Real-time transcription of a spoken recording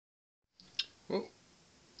Whoa.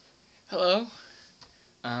 Hello.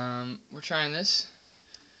 We're trying this.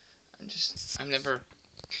 I'm never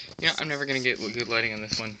gonna get good lighting on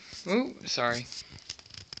this one. Ooh, sorry.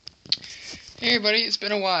 Hey everybody, it's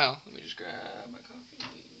been a while. Let me just grab my coffee.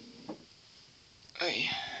 Hey.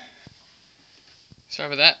 Sorry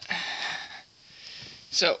about that.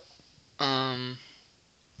 So, a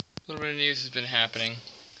little bit of news has been happening.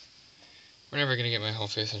 We're never gonna get my whole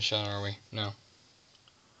face in shot, are we? No.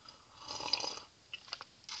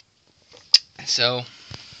 So,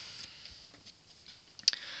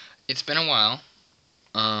 it's been a while.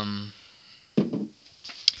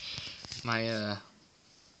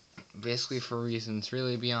 Basically for reasons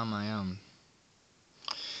really beyond my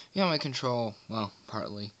control. Well,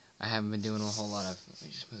 partly. I haven't been doing a whole lot of. Let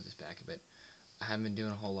me just move this back a bit. I haven't been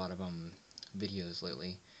doing a whole lot of videos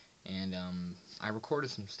lately, and I recorded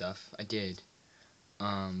some stuff. I did,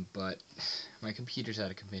 but my computer's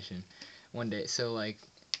out of commission. One day,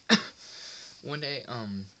 one day,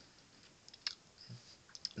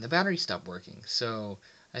 the battery stopped working. So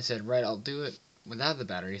I said, right, I'll do it without the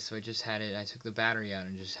battery. So I just had it. I took the battery out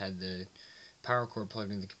and just had the power cord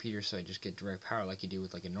plugged into the computer, so I just get direct power like you do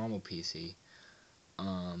with like a normal PC,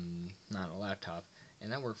 not a laptop.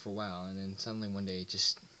 And that worked for a while. And then suddenly one day it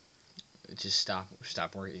just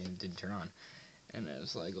stopped working and didn't turn on. And I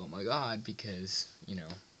was like, oh my god, because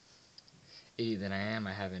idiot that I am,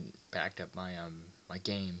 I haven't backed up my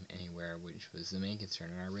game anywhere, which was the main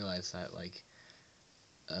concern. And I realized that like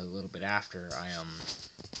a little bit after I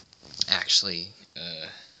actually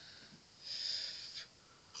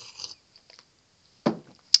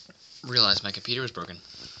realized my computer was broken.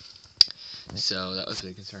 So that was a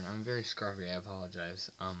big concern. I'm very scruffy. I apologize.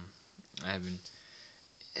 I have been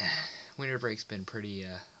winter break's been pretty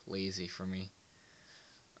lazy for me.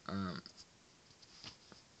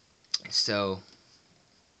 So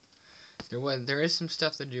there is some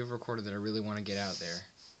stuff that you've recorded that I really want to get out there.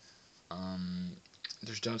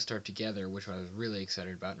 There's Don't Starve Together, which I was really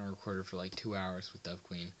excited about, and I recorded for like 2 hours with Dove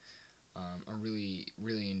Queen. I'm really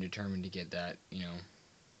determined to get that,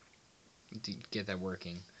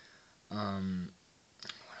 working.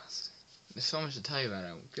 What else? There's so much to tell you about.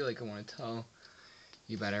 I feel like I want to tell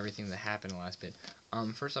you about everything that happened the last bit.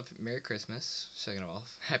 First off, Merry Christmas. Second of all,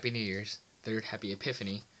 Happy New Year's. Third, Happy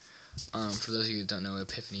Epiphany. For those of you who don't know,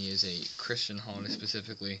 Epiphany is a Christian holiday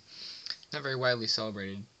specifically. Not very widely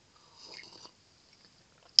celebrated.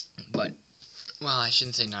 But, well, I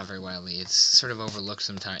shouldn't say not very widely. It's sort of overlooked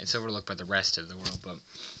sometimes. It's overlooked by the rest of the world, but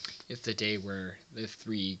it's the day where the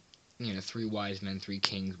three wise men, three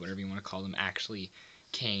kings, whatever you want to call them, actually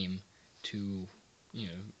came to,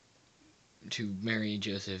 to Mary and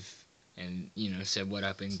Joseph and, said what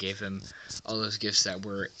up and gave them all those gifts that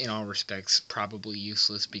were, in all respects, probably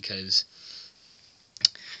useless because,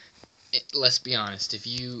 let's be honest, if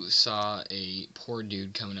you saw a poor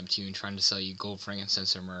dude coming up to you and trying to sell you gold,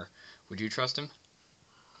 frankincense, or myrrh, would you trust him?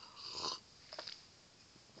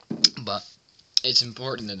 But it's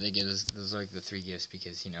important that they give us those like the three gifts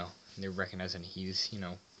because, they're recognizing he's,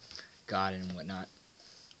 God and whatnot.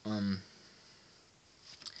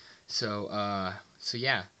 So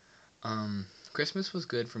yeah. Christmas was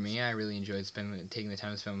good for me. I really enjoyed taking the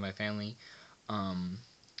time to spend with my family.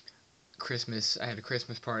 Christmas, I had a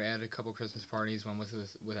Christmas party. I had a couple Christmas parties. One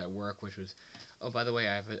was with at work, which was, oh, by the way,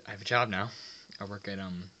 I have a job now. I work at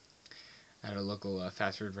a local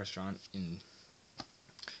fast food restaurant, and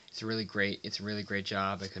it's a really great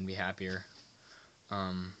job. I couldn't be happier.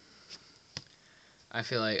 I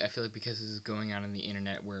feel like because this is going out on the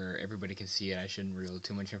internet where everybody can see it, I shouldn't reveal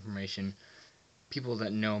too much information. People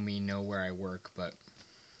that know me know where I work, but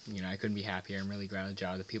I couldn't be happier. I'm really glad of the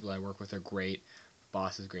job. The people I work with are great. The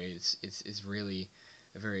boss is great. It's really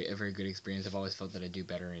a very good experience. I've always felt that I do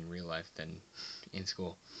better in real life than in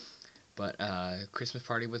school. But Christmas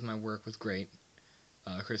party with my work was great.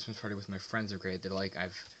 Christmas party with my friends are great. They're like,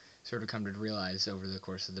 I've sort of come to realize over the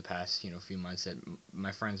course of the past few months that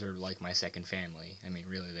my friends are like my second family. I mean,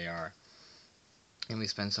 really, they are. And we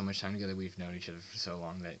spend so much time together. We've known each other for so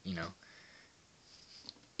long that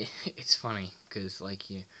it's funny because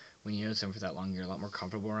when you know someone for that long, you're a lot more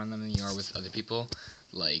comfortable around them than you are with other people.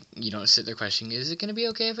 Like, you don't sit there questioning, is it gonna be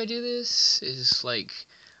okay if I do this?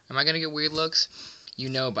 Am I gonna get weird looks? You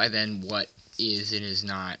know by then what is and is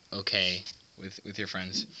not okay with your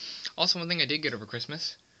friends. Also, one thing I did get over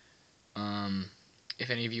Christmas, if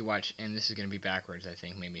any of you watch, and this is going to be backwards, I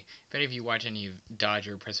think, maybe. If any of you watch any of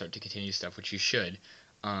Dodger Press Start to Continue stuff, which you should,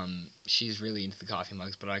 she's really into the coffee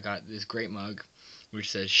mugs, but I got this great mug, which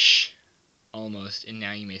says, shh, almost, and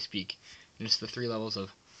now you may speak. And it's the 3 levels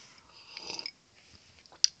of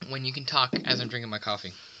when you can talk as I'm drinking my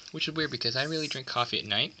coffee. which is weird because I really drink coffee at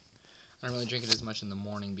night. I don't really drink it as much in the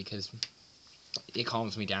morning because it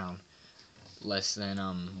calms me down less than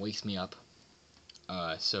wakes me up.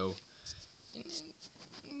 So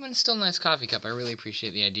when it's still a nice coffee cup, I really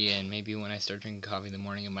appreciate the idea, and maybe when I start drinking coffee in the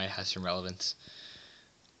morning, it might have some relevance.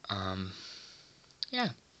 Yeah.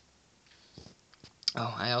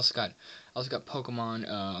 Oh, I also got Pokemon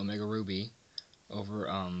Omega Ruby over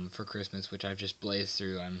for Christmas, which I've just blazed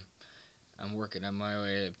through. I'm working on my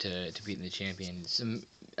way up to beating the champion. It's an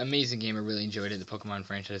amazing game. I really enjoyed it. The Pokemon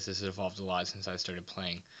franchise has evolved a lot since I started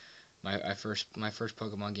playing. My first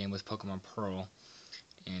Pokemon game was Pokemon Pearl,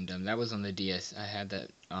 and that was on the DS. I had that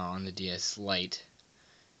on the DS Lite,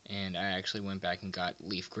 and I actually went back and got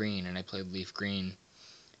Leaf Green, and I played Leaf Green.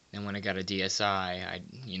 And when I got a DSi, I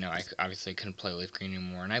obviously couldn't play Leaf Green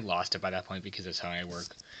anymore, and I lost it by that point because that's how I work.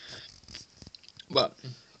 But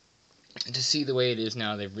to see the way it is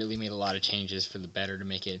now, they've really made a lot of changes for the better to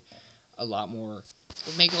make it a lot more,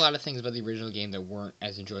 make a lot of things about the original game that weren't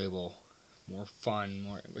as enjoyable, more fun,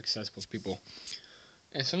 more accessible to people.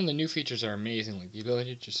 And some of the new features are amazing, like the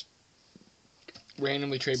ability to just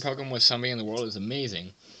randomly trade Pokemon with somebody in the world is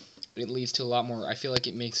amazing. But it leads to a lot more, I feel like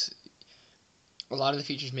it makes, a lot of the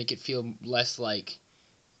features make it feel less like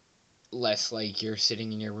you're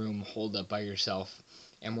sitting in your room holed up by yourself,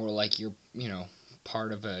 and more like you're, you're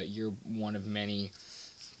one of many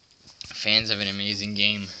fans of an amazing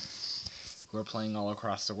game who are playing all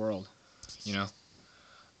across the world, you know.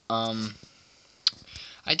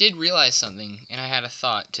 I did realize something, and I had a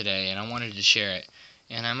thought today, and I wanted to share it.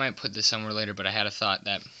 And I might put this somewhere later, but I had a thought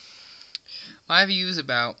that my views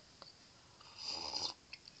about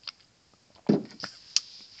how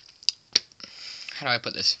do I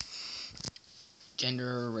put this?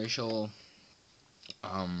 Gender, racial,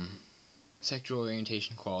 sexual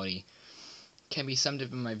orientation, equality can be summed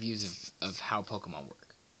up in my views of how Pokemon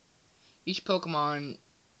work. Each Pokemon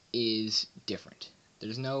is different.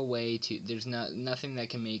 There's nothing that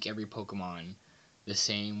can make every Pokemon the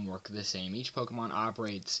same, work the same. Each Pokemon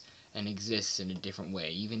operates and exists in a different way,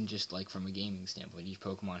 even just like from a gaming standpoint. Each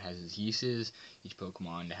Pokemon has its uses, each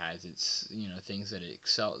Pokemon has its, things that it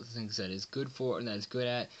excels, things that it's good for, and that it's good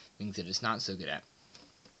at, things that it's not so good at.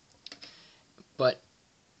 But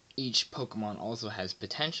each Pokemon also has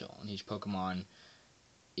potential, and each Pokemon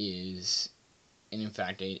is, and in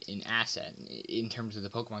fact, an asset. In terms of the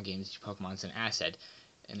Pokemon games, each Pokemon's an asset,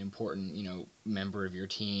 an important, member of your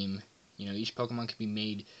team. Each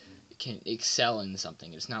Pokemon can excel in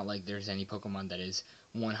something. It's not like there's any Pokemon that is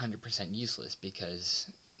 100% useless,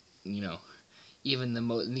 because, even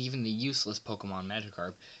the useless Pokemon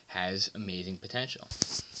Magikarp has amazing potential.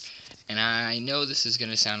 And I know this is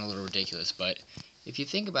going to sound a little ridiculous, but if you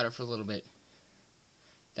think about it for a little bit,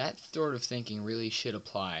 that sort of thinking really should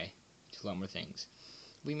apply to a lot more things.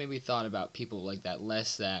 We maybe thought about people like that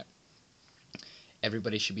less, that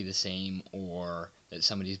everybody should be the same, or that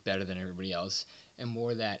somebody's better than everybody else, and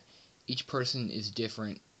more that each person is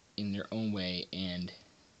different in their own way, and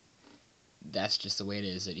that's just the way it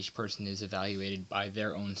is, that each person is evaluated by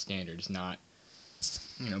their own standards, not,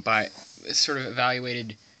 by sort of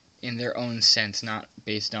evaluated in their own sense, not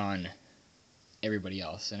based on everybody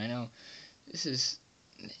else. And I know it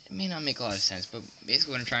may not make a lot of sense, but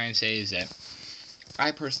basically what I'm trying to say is that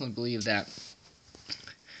I personally believe that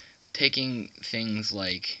taking things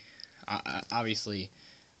like, obviously,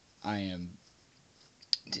 I am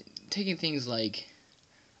taking things like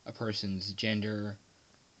a person's gender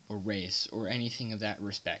or race or anything of that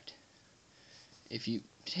respect. If you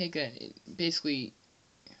take that, basically,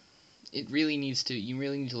 you really need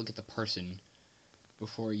to look at the person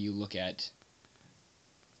before you look at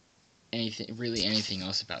anything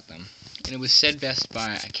else about them. And it was said best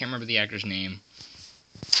by, I can't remember the actor's name,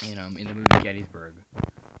 in the movie Gettysburg,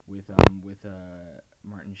 with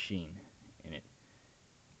Martin Sheen in it.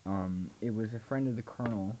 It was a friend of the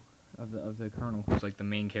colonel, of the colonel, who's like the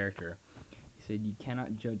main character. He said, "You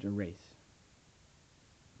cannot judge a race.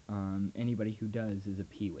 Anybody who does is a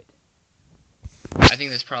peewit." I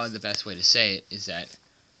think that's probably the best way to say it, is that,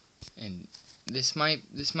 and this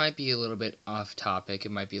might be a little bit off topic.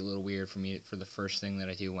 It might be a little weird for me for the first thing that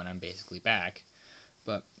I do when I'm basically back,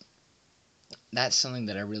 but that's something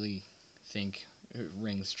that I really think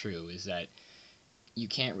rings true, is that you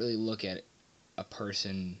can't really look at a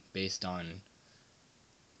person based on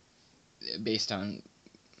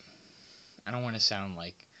I don't want to sound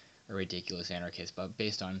like a ridiculous anarchist, but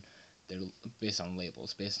based on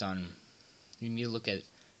labels, you need to look at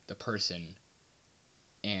the person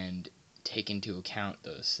and take into account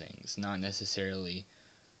those things, not necessarily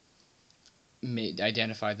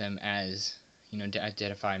identify them as, to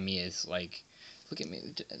identify me as like look at me.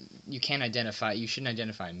 You can't identify. You shouldn't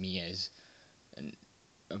identify me as an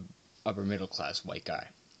upper middle class white guy.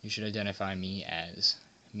 You should identify me as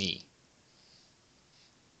me,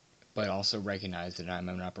 but also recognize that I'm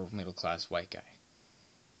an upper middle class white guy.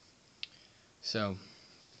 So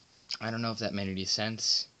I don't know if that made any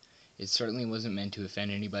sense. It certainly wasn't meant to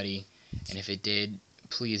offend anybody, and if it did,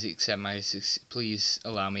 please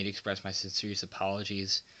allow me to express my sincerest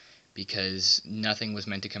apologies, because nothing was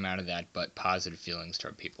meant to come out of that but positive feelings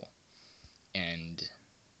toward people. And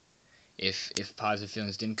if positive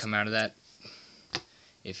feelings didn't come out of that,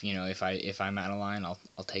 if I'm out of line,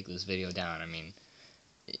 I'll take this video down. I mean,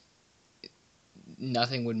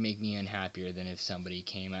 nothing would make me unhappier than if somebody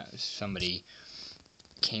came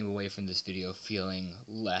away from this video feeling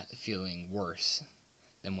worse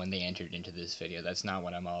than when they entered into this video. That's not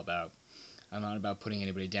what I'm all about. I'm not about putting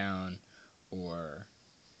anybody down or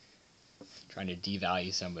trying to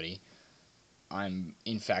devalue somebody. I'm,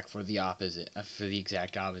 in fact, for the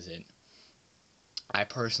exact opposite. I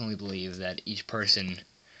personally believe that each person,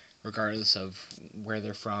 regardless of where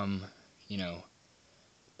they're from,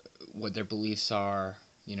 what their beliefs are,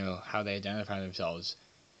 how they identify themselves,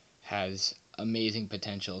 has amazing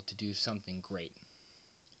potential to do something great.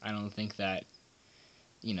 I don't think that,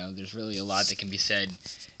 there's really a lot that can be said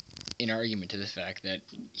in argument to the fact that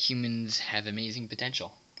humans have amazing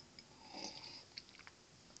potential.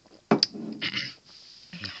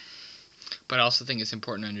 But I also think it's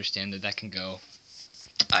important to understand that can go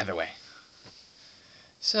either way.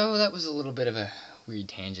 So that was a little bit of a weird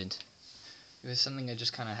tangent. It was something I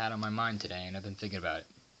just kind of had on my mind today, and I've been thinking about it.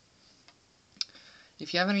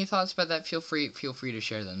 If you have any thoughts about that, feel free to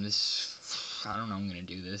share them. I don't know, I'm gonna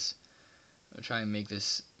do this. I'll try and make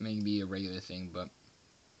this maybe a regular thing, but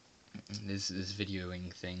this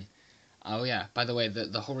videoing thing. Oh yeah, by the way,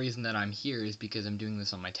 the whole reason that I'm here is because I'm doing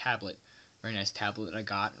this on my tablet. Very nice tablet that I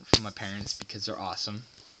got from my parents because they're awesome.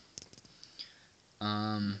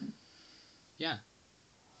 Yeah.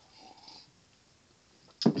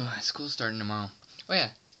 School's starting tomorrow. Oh yeah,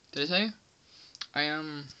 did I tell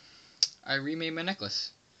you? I remade my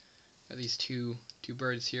necklace. Got these two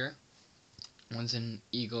birds here. One's an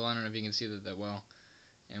eagle, I don't know if you can see that well,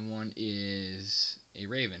 and one is a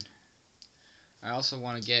raven. I also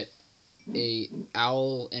want to get a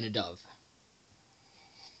owl and a dove.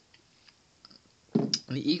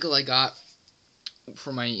 The eagle I got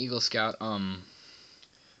from my Eagle Scout,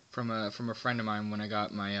 from a friend of mine when I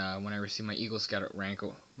got my when I received my Eagle Scout rank,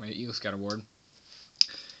 my Eagle Scout award.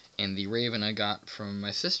 And the raven I got from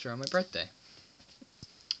my sister on my birthday.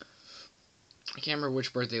 I can't remember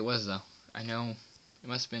which birthday it was though. I know it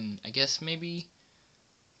must have been, I guess maybe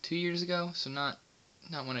 2 years ago, so not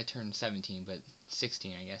when I turned 17, but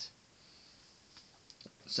 16, I guess.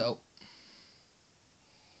 So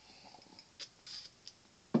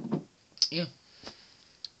yeah,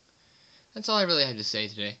 that's all I really had to say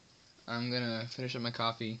today. I'm gonna finish up my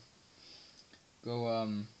coffee,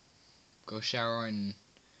 go shower, and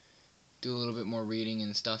do a little bit more reading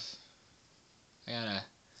and stuff. I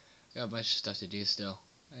got a bunch of stuff to do still.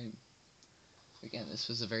 Again, this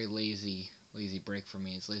was a very lazy break for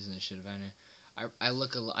me. It's lazy than it should have been. I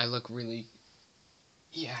look really,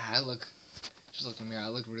 just look in the mirror. I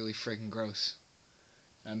look really freaking gross.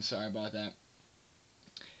 I'm sorry about that.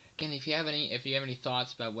 Again, if you have any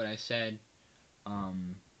thoughts about what I said,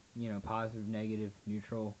 positive, negative,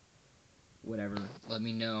 neutral, whatever, let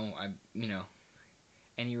me know.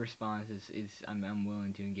 Any response is I'm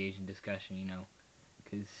willing to engage in discussion.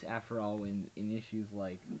 Because after all, in issues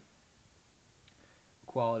like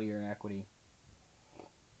equality or equity,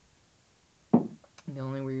 the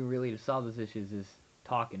only way really to solve those issues is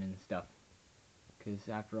talking and stuff. Because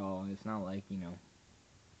after all, it's not like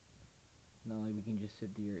not like we can just sit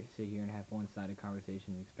here and have one-sided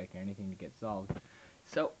conversation and expect anything to get solved.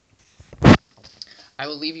 So I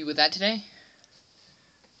will leave you with that today.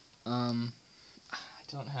 I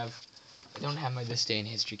don't have my This Day in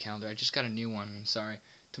History calendar. I just got a new one. I'm sorry.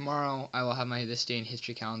 Tomorrow I will have my This Day in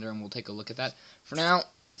History calendar, and we'll take a look at that. For now,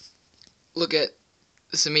 look at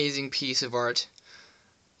this amazing piece of art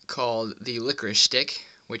called the Licorice Stick,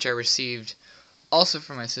 which I received also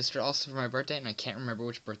from my sister, also for my birthday, and I can't remember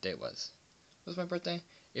which birthday it was. Was my birthday?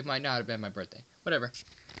 It might not have been my birthday. Whatever.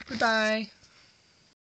 Goodbye.